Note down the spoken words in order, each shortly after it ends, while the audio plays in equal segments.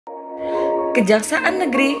Kejaksaan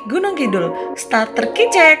Negeri Gunung Kidul, starter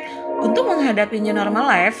kicek. Untuk menghadapi new normal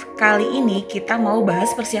life, kali ini kita mau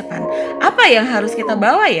bahas persiapan. Apa yang harus kita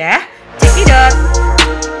bawa ya? Cekidot!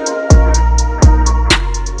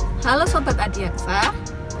 Halo Sobat Adiaksa,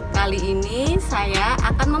 kali ini saya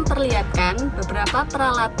akan memperlihatkan beberapa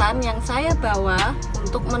peralatan yang saya bawa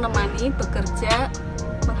untuk menemani bekerja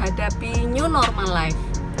menghadapi new normal life.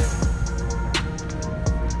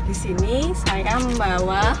 Di sini saya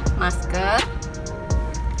membawa masker,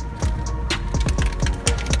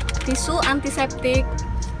 tisu antiseptik,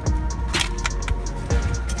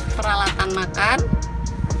 peralatan makan,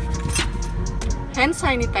 hand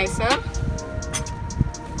sanitizer,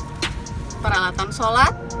 peralatan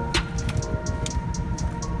sholat,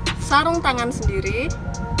 sarung tangan sendiri,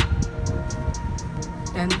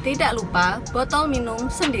 dan tidak lupa botol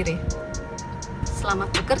minum sendiri.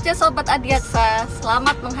 Selamat bekerja Sobat Adiaksa,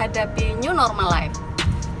 selamat menghadapi new normal life.